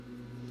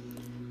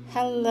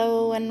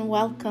Hello and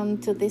welcome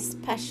to this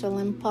special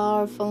and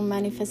powerful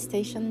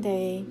manifestation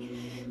day.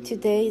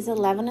 Today is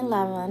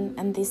 11/11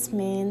 and this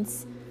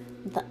means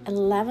the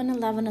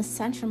 11/11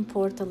 Ascension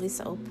portal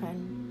is open.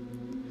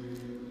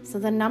 So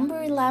the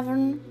number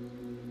 11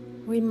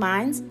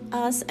 reminds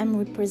us and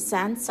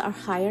represents our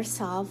higher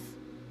self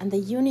and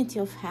the unity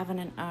of heaven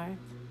and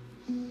earth.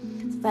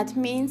 So that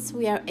means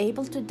we are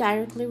able to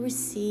directly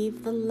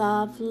receive the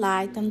love,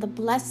 light, and the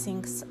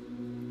blessings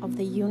of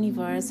the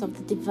universe, of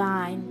the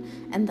divine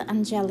and the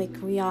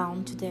angelic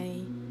realm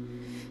today.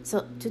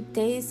 So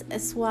today is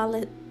as well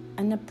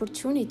an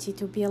opportunity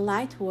to be a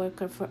light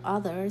worker for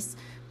others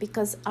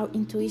because our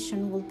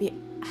intuition will be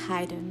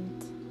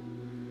heightened.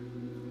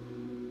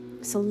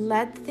 So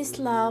let this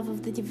love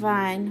of the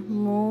divine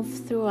move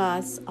through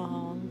us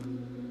all.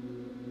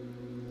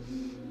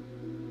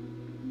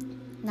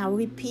 Now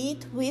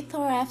repeat with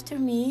or after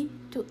me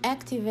to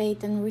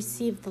activate and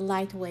receive the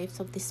light waves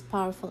of this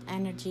powerful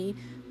energy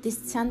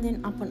descending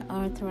upon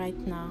earth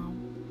right now.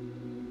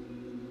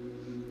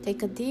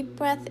 Take a deep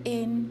breath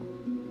in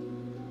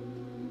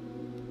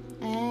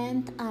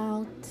and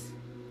out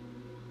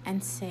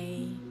and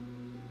say,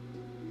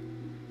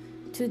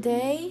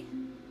 today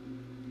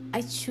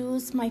I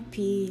choose my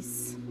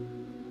peace,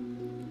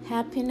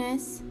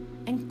 happiness,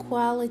 and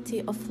quality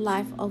of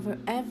life over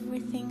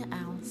everything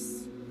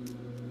else.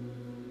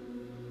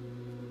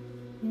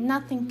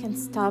 Nothing can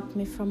stop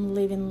me from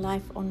living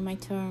life on my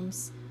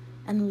terms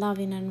and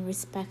loving and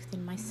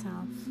respecting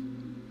myself.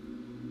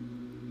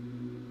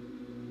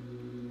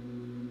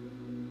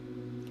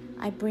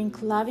 I bring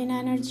loving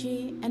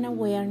energy and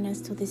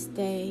awareness to this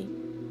day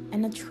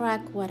and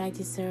attract what I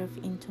deserve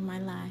into my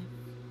life.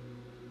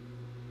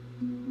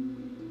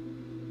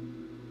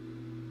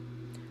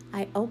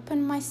 I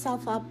open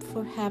myself up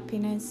for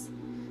happiness,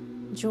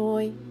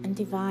 joy, and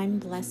divine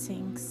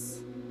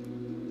blessings.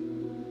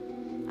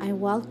 I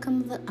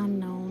welcome the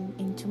unknown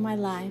into my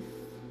life,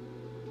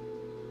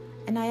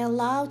 and I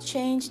allow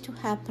change to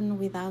happen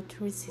without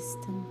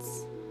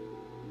resistance.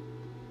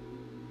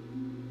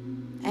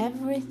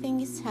 Everything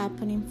is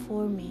happening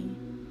for me,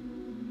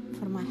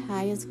 for my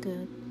highest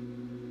good.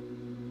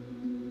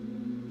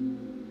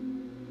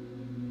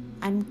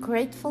 I'm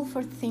grateful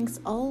for things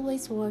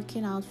always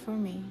working out for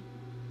me.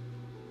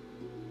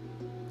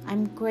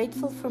 I'm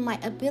grateful for my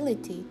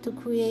ability to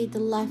create a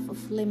life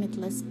of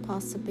limitless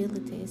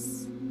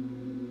possibilities.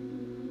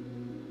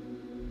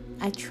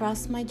 I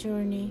trust my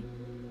journey.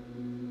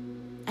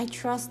 I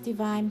trust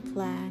divine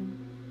plan.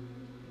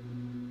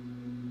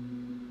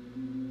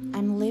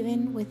 I'm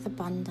living with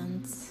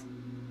abundance.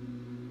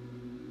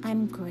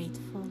 I'm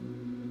grateful.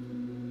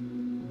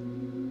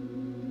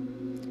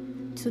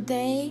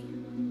 Today,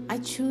 I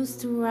choose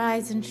to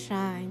rise and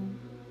shine.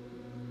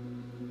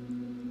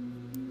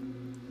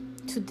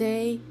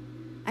 Today,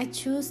 I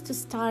choose to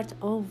start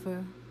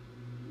over.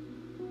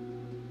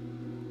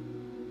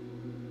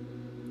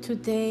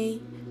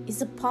 Today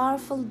is a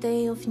powerful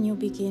day of new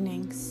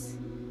beginnings.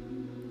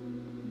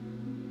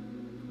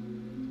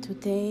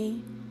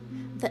 Today,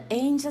 the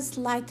angels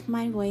light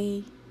my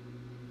way.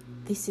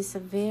 This is a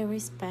very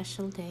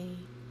special day.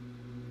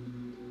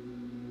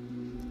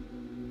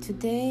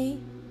 Today,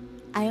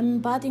 I am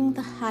embodying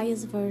the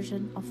highest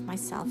version of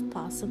myself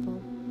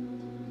possible.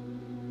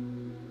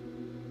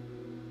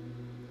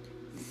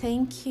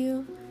 Thank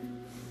you,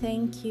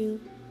 thank you,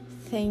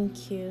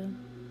 thank you.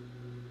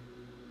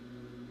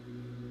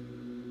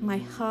 My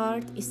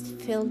heart is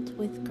filled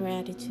with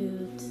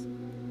gratitude.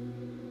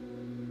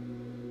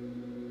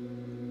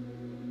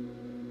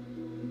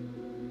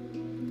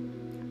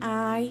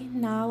 I,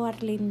 now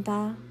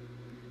Arlinda,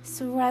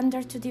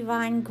 surrender to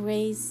divine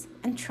grace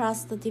and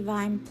trust the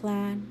divine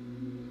plan,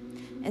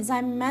 as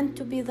I'm meant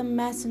to be the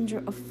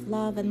messenger of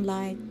love and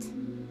light.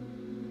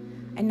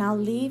 I now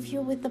leave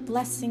you with the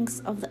blessings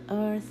of the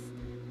earth,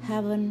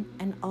 heaven,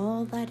 and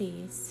all that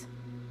is.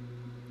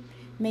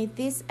 May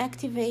this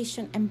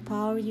activation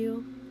empower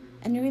you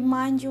and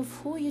remind you of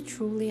who you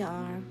truly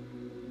are.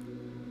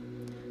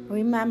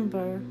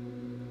 Remember,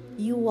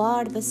 you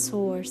are the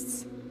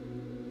source.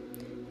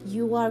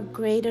 You are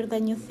greater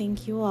than you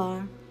think you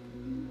are.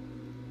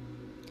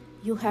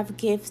 You have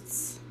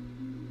gifts.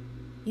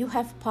 You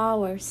have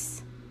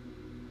powers.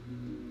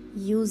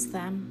 Use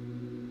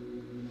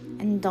them.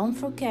 And don't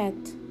forget,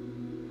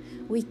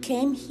 we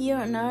came here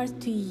on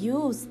earth to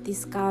use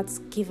these God's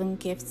given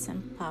gifts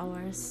and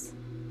powers.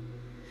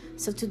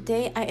 So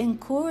today I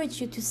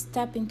encourage you to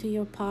step into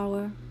your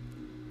power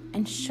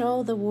and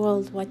show the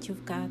world what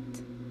you've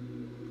got.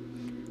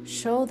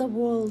 Show the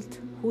world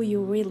who you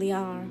really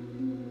are.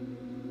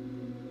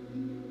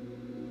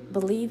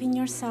 Believe in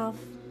yourself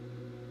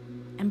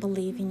and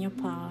believe in your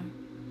power.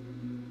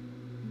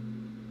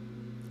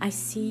 I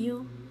see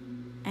you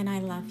and I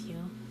love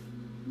you.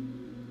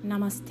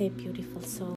 Namaste, beautiful soul.